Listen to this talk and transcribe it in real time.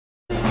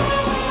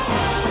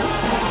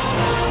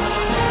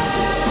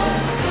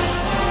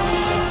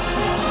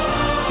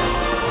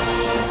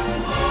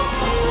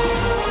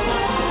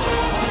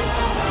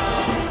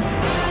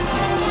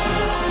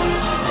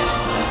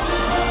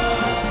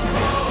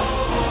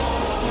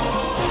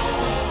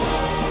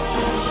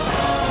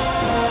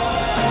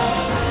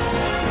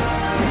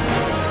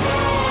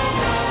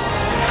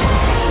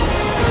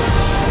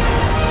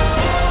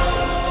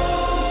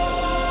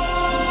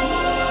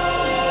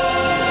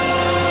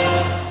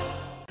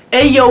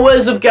Hey yo, what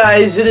is up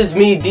guys? It is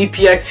me,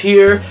 DPX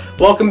here.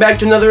 Welcome back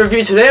to another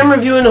review. Today I'm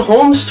reviewing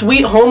Home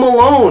Sweet Home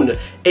Alone,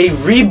 a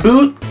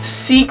reboot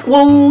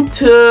sequel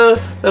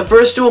to the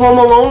first two Home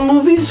Alone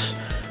movies.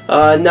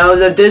 Now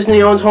that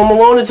Disney owns Home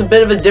Alone, it's a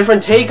bit of a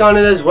different take on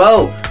it as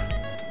well.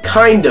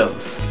 Kind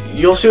of.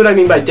 You'll see what I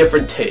mean by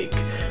different take.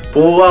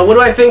 But what do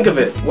I think of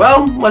it?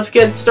 Well, let's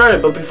get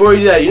started. But before we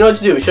do that, you know what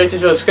to do. Be sure to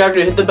subscribe,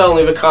 hit the bell,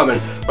 and leave a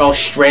comment, or I'll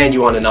strand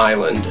you on an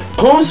island.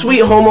 Home Sweet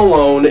Home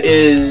Alone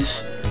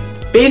is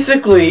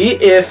basically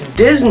if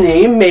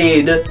Disney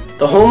made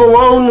the Home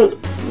Alone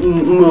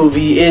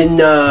movie in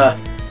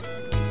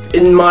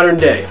modern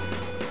day.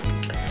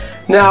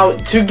 Now,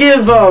 to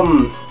give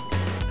a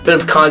bit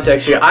of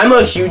context here, I'm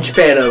a huge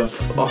fan of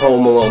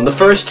Home Alone. The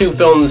first two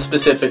films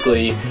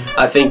specifically,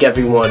 I think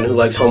everyone who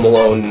likes Home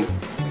Alone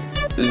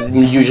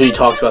usually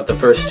talks about the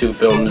first two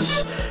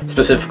films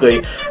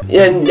specifically.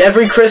 And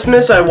every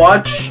Christmas I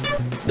watch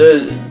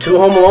the two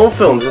Home Alone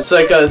films. It's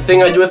like a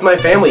thing I do with my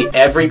family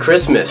every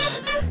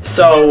Christmas.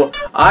 So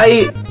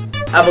I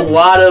have a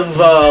lot of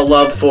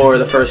love for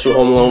the first two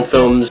Home Alone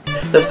films.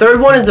 The third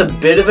one is a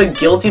bit of a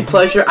guilty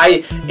pleasure.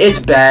 It's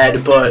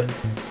bad, but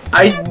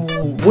I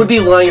would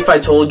be lying if I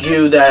told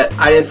you that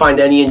I didn't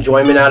find any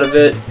enjoyment out of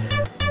it.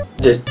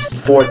 The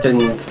fourth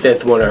and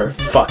fifth one are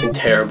fucking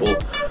terrible.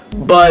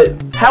 But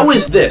how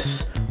is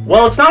this?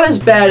 Well, it's not as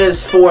bad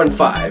as 4 and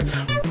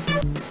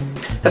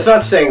 5. That's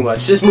not saying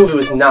much. This movie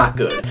was not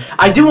good.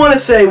 I do want to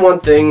say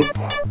one thing.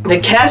 The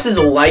cast is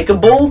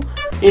likable,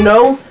 you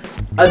know?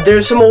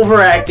 There's some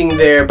overacting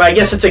there, but I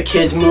guess it's a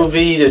kids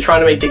movie. They're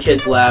trying to make the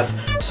kids laugh.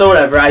 So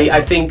whatever.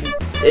 I think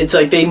it's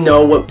like they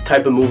know what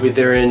type of movie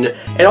they're in.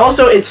 And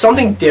also, it's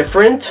something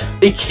different.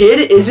 The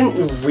kid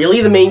isn't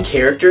really the main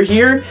character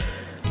here.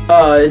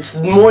 It's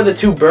more the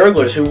two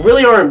burglars, who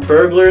really aren't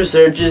burglars.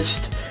 They're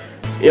just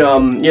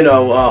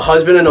a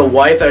husband and a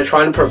wife that are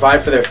trying to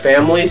provide for their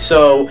family.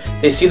 So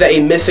they see that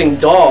a missing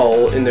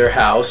doll in their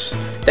house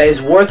that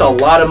is worth a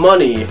lot of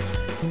money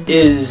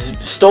is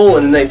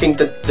stolen, and they think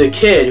that the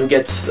kid who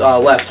gets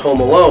left home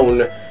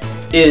alone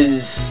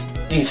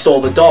he stole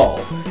the doll.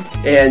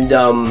 And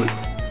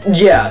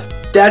yeah,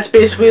 that's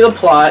basically the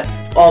plot.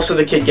 Also,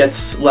 the kid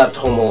gets left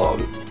home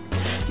alone.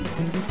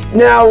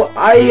 Now,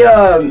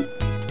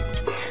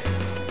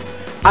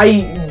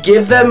 I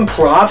give them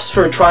props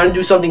for trying to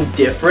do something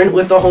different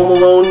with the Home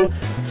Alone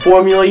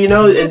formula, you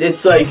know?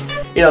 It's like,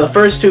 you know, the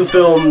first two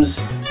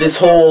films, this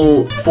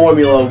whole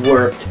formula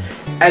worked.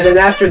 And then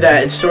after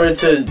that, it started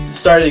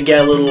to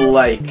get a little,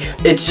 like,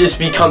 it just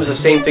becomes the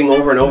same thing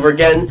over and over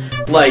again.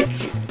 Like,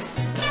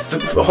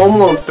 Home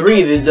Alone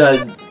 3,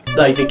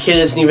 the kid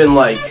isn't even,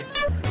 like,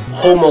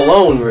 home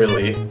alone,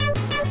 really.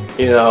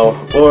 You know?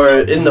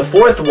 Or in the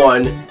fourth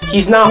one,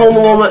 he's not home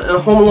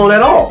alone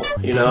at all,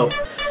 you know?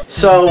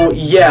 So,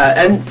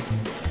 yeah,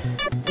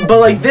 but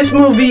like, this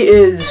movie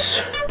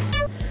is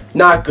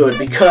not good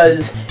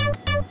because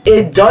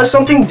it does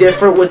something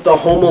different with the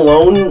Home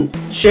Alone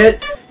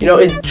shit. You know,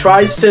 it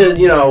tries to,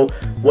 you know,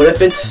 what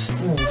if it's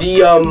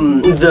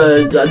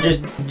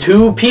just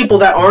two people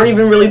that aren't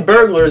even really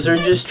burglars, they're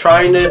just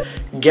trying to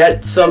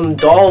get some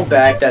doll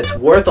back that's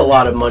worth a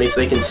lot of money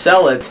so they can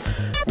sell it.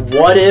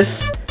 What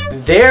if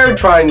they're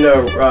trying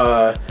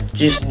to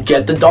just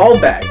get the doll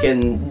back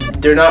and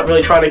they're not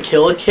really trying to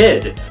kill a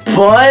kid?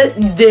 But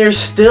there's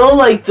still,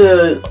 like,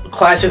 the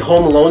classic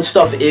Home Alone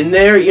stuff in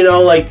there, you know,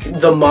 like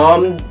the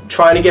mom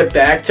trying to get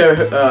back to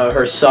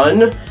her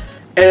son,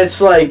 and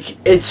it's like,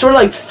 it's sort of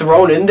like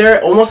thrown in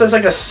there almost as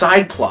like a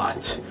side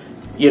plot,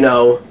 you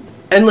know?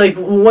 And like,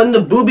 when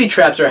the booby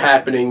traps are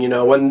happening, you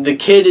know, when the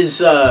kid is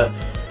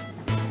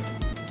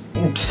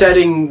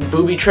setting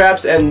booby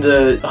traps and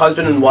the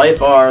husband and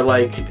wife are,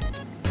 like,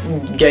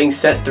 getting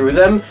set through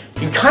them,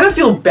 you kind of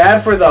feel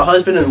bad for the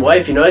husband and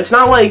wife, you know? It's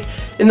not like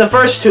in the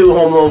first two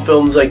Home Alone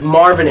films, like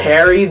Marv and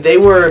Harry, they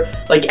were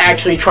like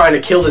actually trying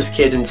to kill this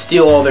kid and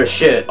steal all his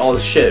shit,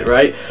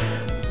 right?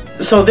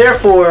 So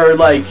therefore,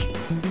 like,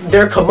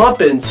 their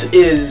comeuppance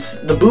is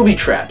the booby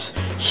traps.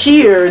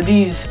 Here,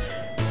 the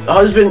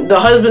husband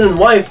and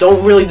wife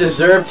don't really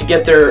deserve to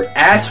get their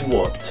ass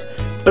whooped.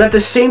 But at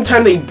the same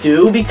time they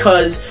do,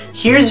 because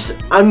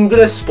I'm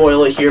gonna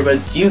spoil it here,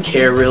 but do you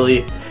care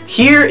really?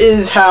 Here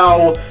is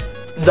how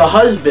the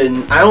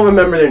husband, I don't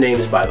remember their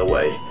names by the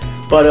way,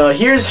 but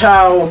here's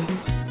how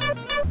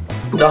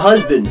the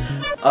husband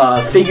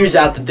figures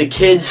out that the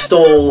kid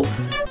stole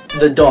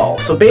the doll.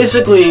 So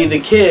basically, the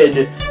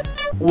kid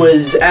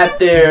was at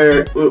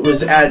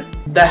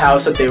the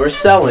house that they were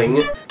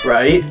selling,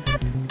 right?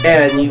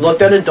 And he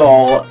looked at a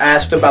doll,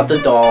 asked about the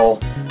doll,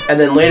 and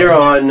then later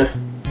on,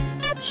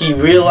 he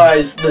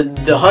realized,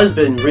 the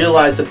husband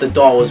realized that the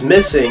doll was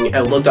missing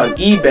and looked on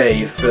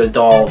eBay for the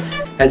doll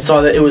and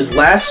saw that it was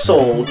last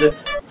sold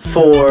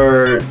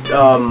for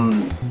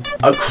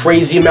a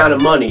crazy amount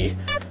of money.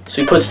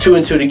 So he puts two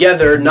and two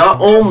together. Not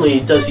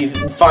only does he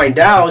find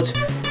out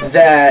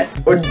that,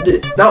 or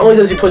not only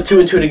does he put two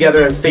and two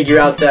together and figure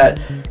out that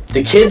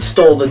the kid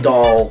stole the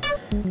doll,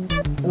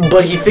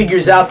 but he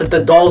figures out that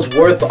the doll's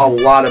worth a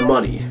lot of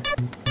money.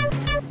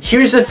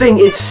 here's the thing,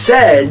 it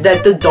said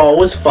that the doll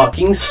was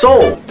fucking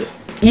sold.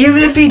 Even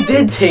if he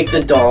did take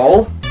the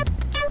doll,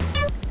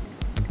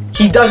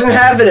 he doesn't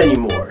have it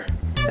anymore.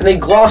 And they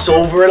gloss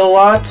over it a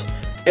lot,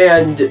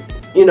 and,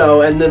 you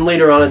know, and then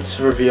later on it's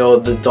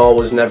revealed the doll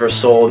was never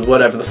sold,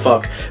 whatever the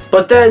fuck.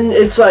 But then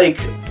it's like,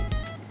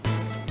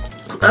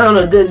 I don't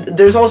know,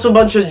 there's also a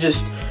bunch of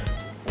just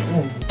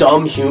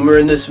dumb humor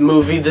in this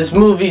movie. This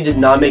movie did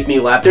not make me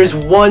laugh. There's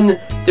one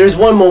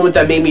moment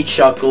that made me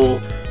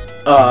chuckle.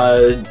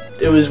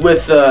 It was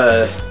with,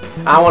 I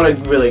don't want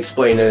to really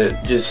explain it,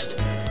 just,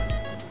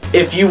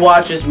 if you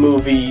watch this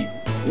movie,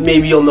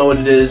 maybe you'll know what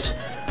it is.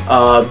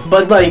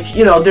 But like,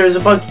 you know, there's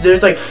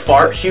like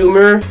fart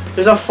humor.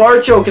 There's a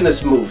fart joke in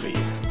this movie.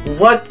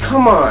 What?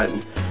 Come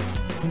on.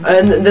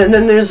 And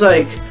then there's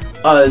like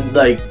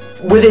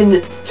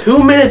within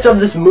 2 minutes of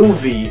this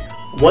movie,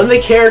 one of the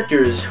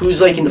characters,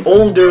 who's like an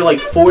older, like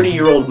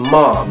 40-year-old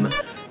mom,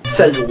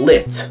 says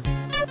lit.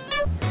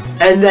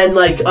 And then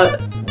like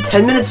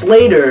 10 minutes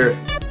later,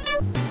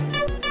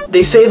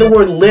 they say the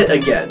word lit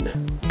again.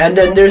 And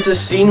then there's a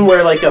scene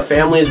where like a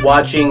family is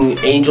watching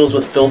Angels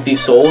with Filthy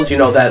Souls, you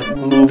know, that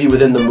movie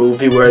within the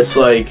movie where it's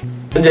like,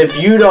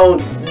 if you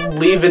don't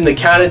leave in the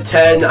count of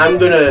 10, I'm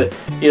gonna,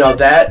 you know,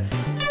 that.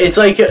 It's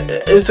like,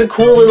 it's a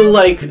cool little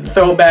like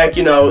throwback,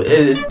 you know,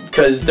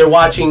 because they're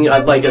watching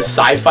like a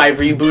sci-fi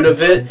reboot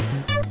of it.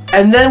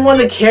 And then one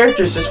of the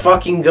characters just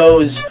fucking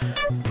goes,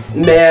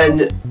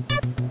 man,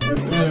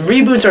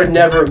 reboots are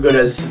never good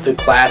as the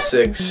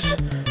classics.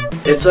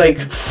 It's like,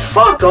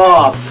 fuck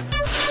off.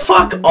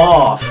 Fuck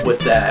off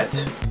with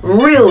that.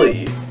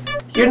 Really?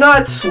 You're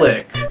not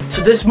slick.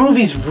 So this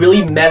movie's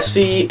really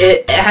messy.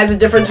 It has a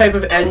different type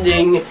of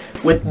ending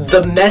with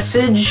the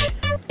message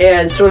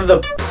and sort of the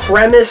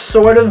premise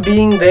sort of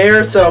being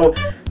there. So,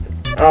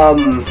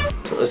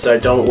 sorry,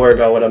 don't worry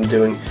about what I'm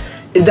doing.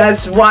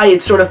 That's why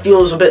it sort of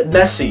feels a bit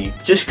messy.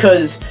 Just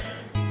because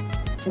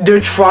they're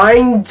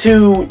trying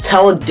to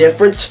tell a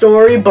different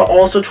story, but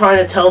also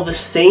trying to tell the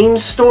same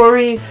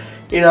story.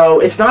 You know,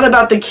 it's not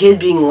about the kid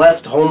being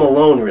left home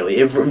alone, really.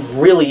 It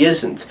really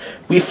isn't.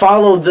 We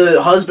follow the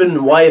husband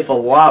and wife a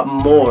lot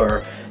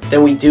more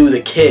than we do the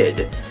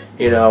kid.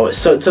 You know,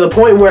 so to the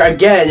point where,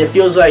 again, it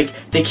feels like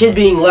the kid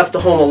being left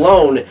home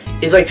alone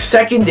is like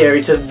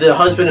secondary to the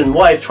husband and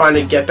wife trying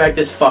to get back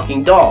this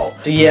fucking doll.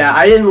 So yeah,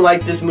 I didn't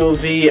like this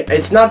movie.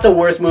 It's not the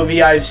worst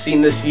movie I've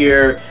seen this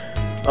year.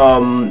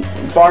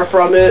 Far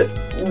from it.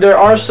 There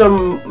are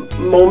some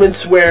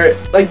moments where,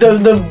 like,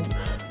 the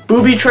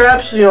booby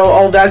traps, you know,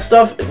 all that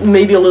stuff,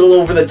 maybe a little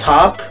over the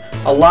top,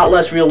 a lot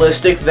less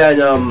realistic than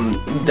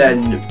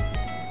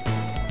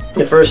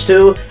the first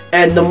two.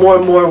 And the more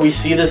and more we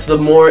see this, the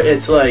more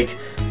it's like,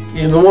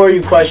 the more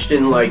you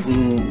question, like,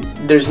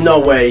 there's no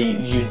way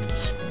you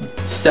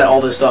set all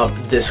this up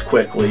this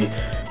quickly.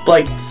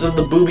 Like, so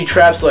the booby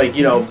traps, like,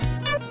 you know,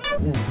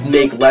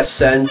 make less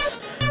sense.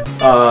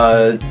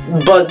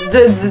 But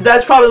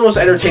that's probably the most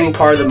entertaining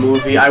part of the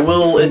movie. I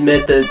will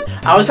admit that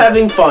I was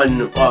having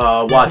fun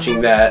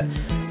watching that.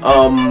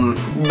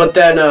 But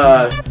then,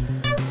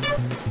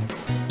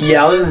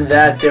 yeah, other than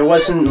that, there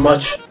wasn't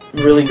much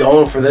really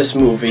going for this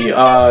movie.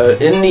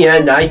 In the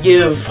end, I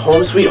give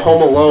Home Sweet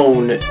Home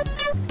Alone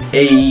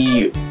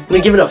I'm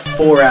gonna give it a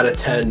 4 out of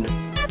 10.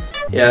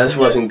 Yeah, this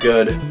wasn't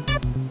good.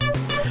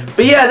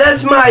 But yeah,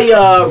 that's my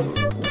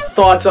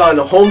thoughts on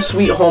Home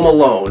Sweet Home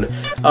Alone.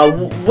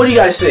 What do you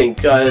guys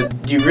think? Do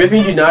you agree with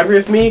me? Do you not agree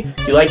with me?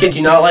 Do you like it? Do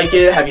you not like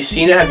it? Have you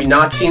seen it? Have you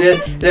not seen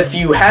it? And if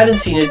you haven't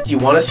seen it, do you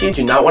want to see it?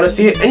 Do you not want to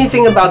see it?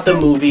 Anything about the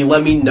movie,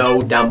 let me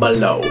know down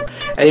below.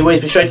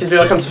 Anyways, be sure to like this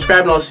video, come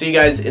subscribe, and I'll see you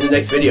guys in the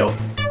next video.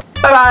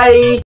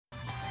 Bye-bye!